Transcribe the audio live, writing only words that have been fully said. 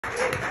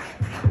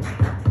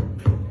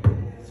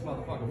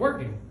We're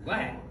working.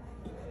 Glad.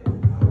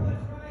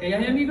 Can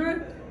y'all hear me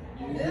good?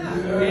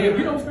 Yeah. Yeah,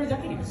 you know what's crazy? I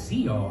can't even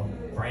see y'all.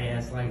 Bright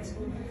ass lights.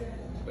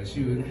 But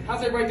shoot,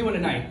 how's everybody doing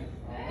tonight?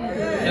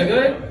 Yeah,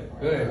 good?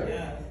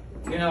 Good.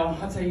 You know,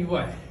 I'll tell you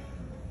what.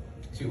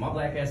 Shoot, my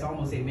black ass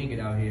almost ain't make it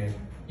out here.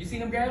 You see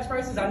them gas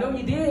prices? I know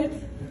you did.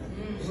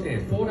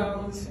 Shit,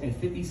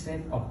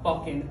 $4.50 a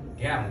fucking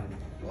gallon.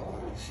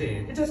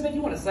 Shit, it just make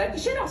you want to slap the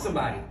shit out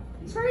somebody.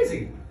 It's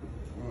crazy.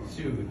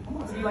 Shoot, I'm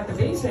about to be like the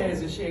bass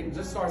heads and shit and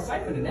just start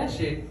siphoning that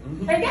shit.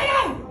 Hey,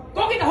 Dad!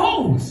 Go get the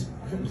hose!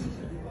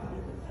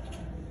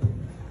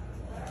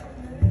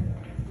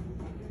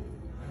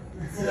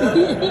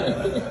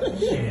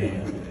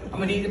 Shit. I'm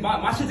gonna need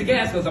my shit's a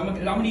gas goes. I'm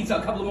gonna need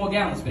a couple of more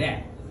gallons for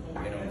that.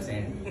 You know what I'm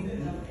saying?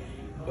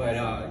 But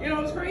you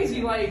know, it's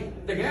crazy.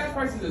 Like the gas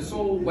prices are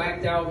so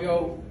whacked out,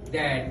 yo,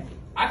 that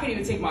I can't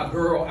even take my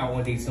girl out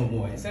on dates no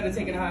more. Instead of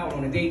taking her out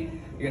on a date,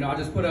 you know, I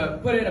just put her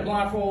in a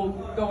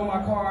blindfold, go in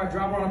my car,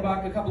 drive her on the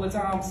block a couple of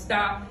times,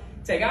 stop,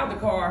 take out the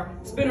car,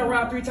 spin her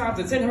around 3 times,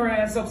 and send her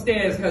ass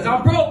upstairs because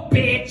I'm broke,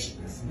 bitch.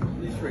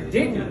 It's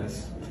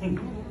ridiculous.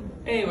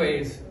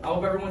 Anyways, I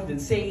hope everyone's been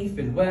safe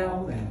and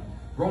well and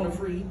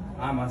Rona-free.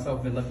 I myself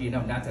have been lucky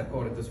enough not to have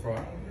caught it this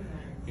far.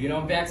 You know,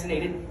 I'm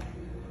vaccinated.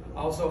 I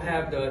also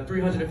have the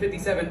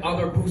 357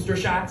 other booster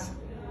shots.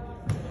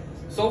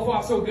 So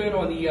far, so good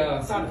on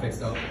the side effects,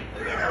 though.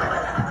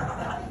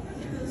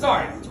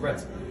 Sorry,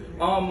 Tourette's.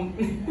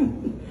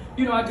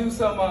 You know, I do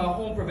some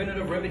home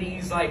preventative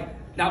remedies, like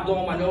not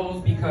blowing my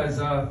nose,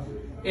 because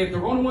if the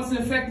Rona wants to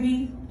infect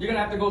me, you're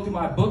gonna have to go through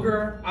my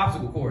booger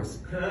obstacle course.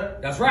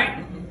 That's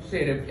right.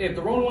 Shit, if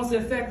the Rona wants to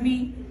infect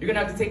me, you're gonna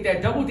have to take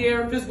that double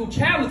dare physical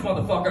challenge,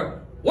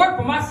 motherfucker. Work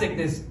for my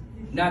sickness.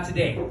 Not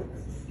today.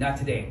 Not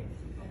today.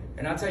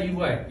 And I'll tell you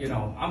what, you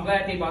know, I'm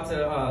glad they about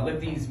to lift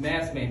these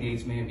mask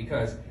mandates, man,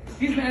 because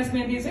these mask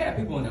mandates have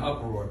people in the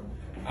uproar.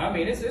 I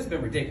mean, it's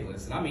been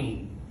ridiculous. And I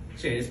mean,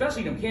 shit,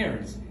 especially them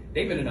Karens.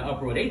 They've been in the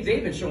uproar. They've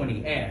been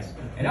showing their ass.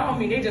 And I don't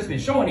mean they just been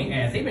showing their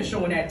ass. They've been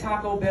showing that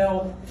Taco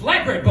Bell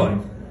flatbread butter.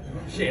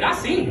 Shit, I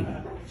seen it.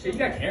 Shit, you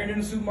got Karen in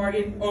the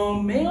supermarket.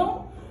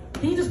 Ma'am,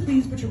 can you just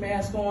please put your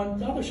mask on?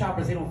 The other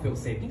shoppers, they don't feel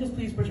safe. Can you just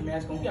please put your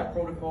mask on? We got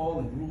protocol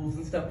and rules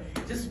and stuff.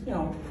 Just, you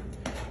know,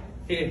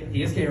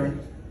 here's Karen.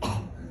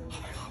 Oh my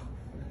God.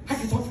 How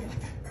can you talk to me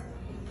like that?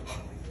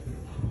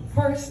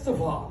 First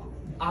of all,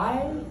 I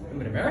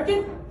am an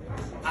American.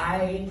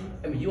 I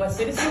am a U.S.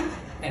 citizen.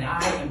 And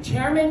I am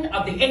chairman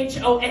of the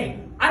HOA.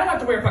 I don't have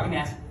to wear a fucking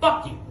mask.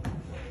 Fuck you.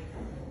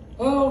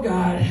 Oh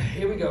God,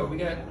 here we go. We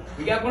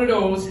got one of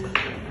those.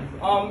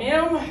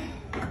 Ma'am,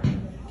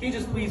 can you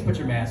just please put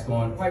your mask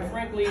on? Quite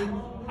frankly,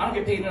 I don't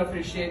get paid enough for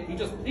this shit. Can you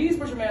just please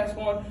put your mask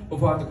on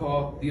before I have to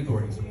call the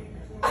authorities?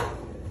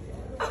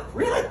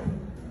 Really?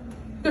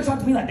 Don't talk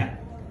to me like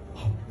that.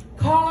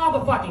 Call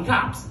the fucking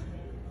cops.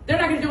 They're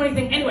not gonna do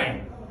anything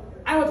anyway.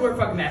 I don't have to wear a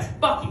fucking mask.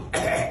 Fuck you.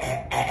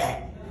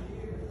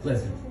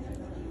 Listen.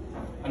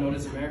 I know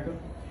this is America,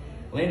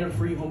 land of the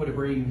free, home of the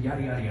brave,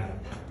 yada, yada, yada.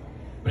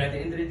 But at the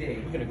end of the day,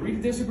 we can agree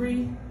to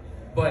disagree,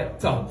 but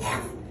to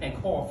laugh and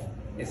cough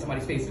in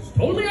somebody's face is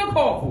totally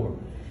uncalled for.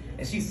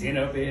 And she's sitting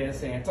up there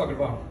talking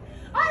about,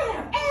 I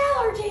have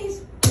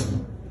allergies.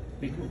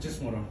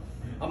 Just want to,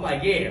 I'm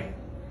like, yeah,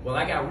 well,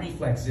 I got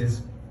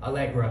reflexes,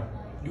 Allegra,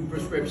 new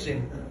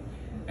prescription,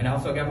 and I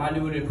also got my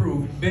new and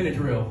improved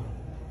Benadryl.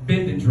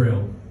 Bend and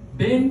drill.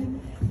 Bend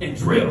and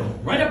drill.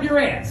 Right up your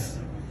ass.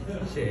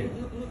 Shit.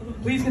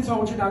 Please consult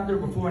with your doctor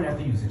before and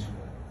after usage.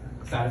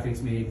 Side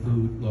effects may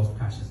include loss of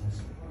consciousness.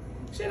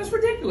 Shit, that's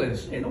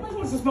ridiculous. Shit, nobody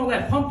wants to smell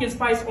that pumpkin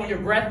spice on your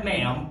breath,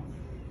 ma'am.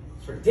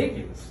 It's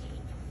ridiculous.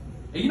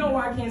 And you know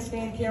why I can't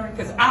stand Karen?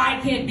 Because I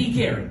can't be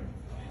Karen.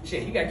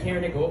 Shit, you got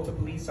Karen that go up to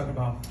police talking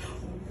about,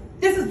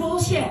 this is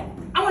bullshit.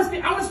 I want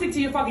to speak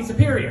to your fucking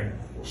superior.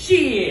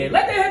 Shit,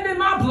 let that have been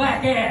my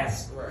black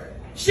ass. Right.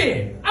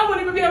 Shit, I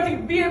wouldn't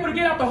even be able to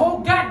get out the whole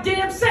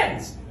goddamn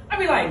sentence. I'd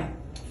be like,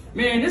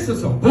 man, this is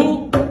some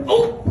bull.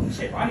 Oh,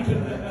 shit, I need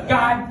to.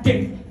 God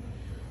damn it.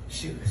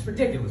 Shit, it's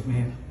ridiculous,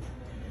 man.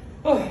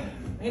 Oh,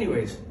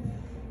 anyways,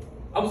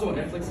 I was on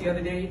Netflix the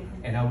other day,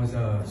 and I was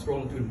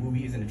scrolling through the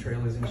movies and the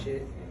trailers and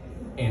shit,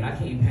 and I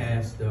came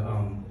past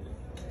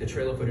the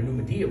trailer for the new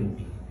Medea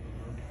movie.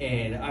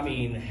 And I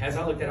mean, as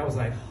I looked at it, I was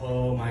like,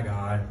 oh my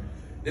God,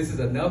 this is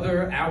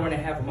another hour and a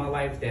half of my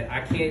life that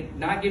I can't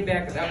not get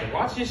back because I have to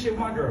watch this shit with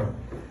my girl.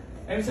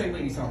 Let me tell you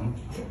ladies something.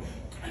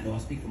 I know I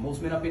speak for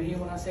most men up in here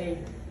when I say,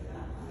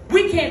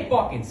 we can't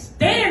fucking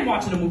stand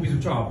watching the movies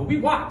with y'all, but we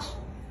watch.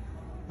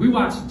 We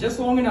watch just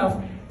long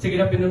enough to get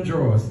up in them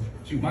drawers.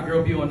 Shoot, my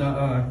girl be on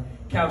the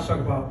couch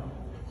talking about,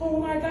 oh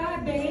my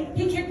God, babe,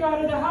 he kicked her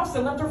out of the house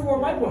and left her for a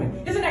white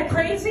woman. Isn't that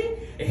crazy?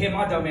 And hear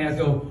my dumb ass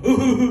go,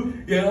 ooh,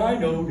 yeah, I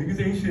know, niggas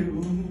ain't shit.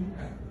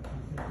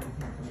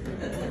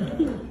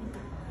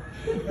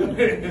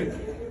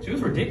 She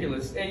was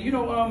ridiculous. And you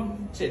know,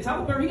 shit,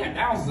 Tyler Perry, he got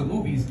thousands of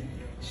movies.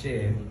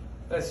 Shit,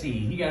 let's see,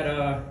 he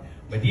got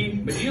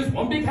Medea's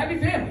One Big Happy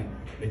Family,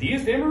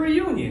 Medea's Family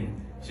Reunion,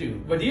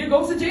 shoot, Medea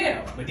Goes to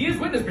Jail, Medea's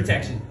Witness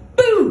Protection,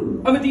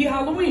 boo, a Medea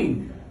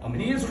Halloween, a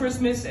Medea's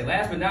Christmas, and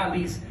last but not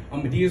least, a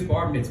Medea's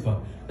bar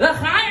mitzvah.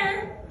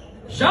 L'chaim,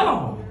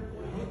 shalom.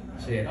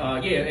 Shit,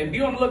 yeah, and be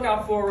on the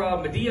lookout for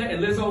Medea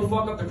and Lizzo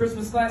fuck up the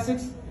Christmas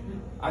classics.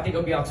 I think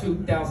it'll be out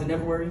 2000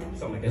 February,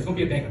 something like that. It's gonna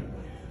be a banger.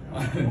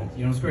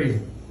 You know, it's crazy.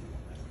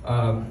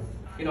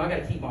 You know, I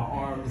gotta keep my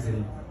arms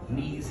and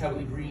knees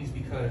heavily greased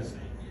because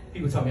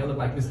people tell me I look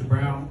like Mr.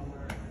 Brown.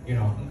 You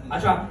know, I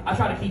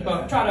try to keep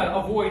up, try to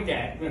avoid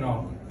that. You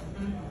know,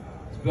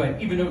 but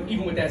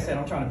even with that said,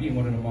 I'm trying to be in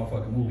one of the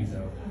motherfucking movies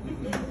though.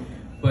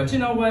 But you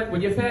know what?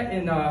 When you're fat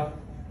and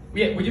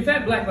when you're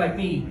fat black like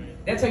me,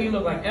 that's how you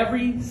look like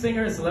every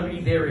singer and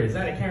celebrity there is.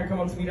 I had Karen come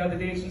up to me the other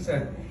day. She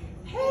said,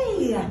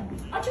 "Hey,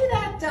 aren't you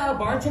that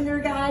bartender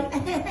guy?"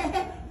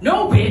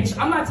 No, bitch.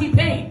 I'm not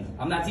T-Pain.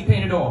 I'm not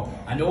T-Pain at all.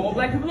 I know all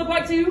black people look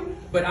like you,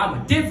 but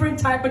I'm a different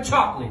type of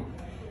chocolate.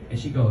 And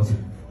she goes,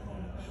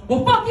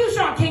 "Well, fuck you,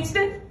 Sean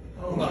Kingston."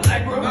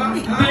 Like,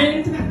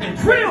 bend and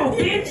drill,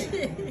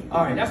 bitch.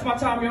 All right, that's my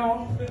time,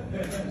 y'all.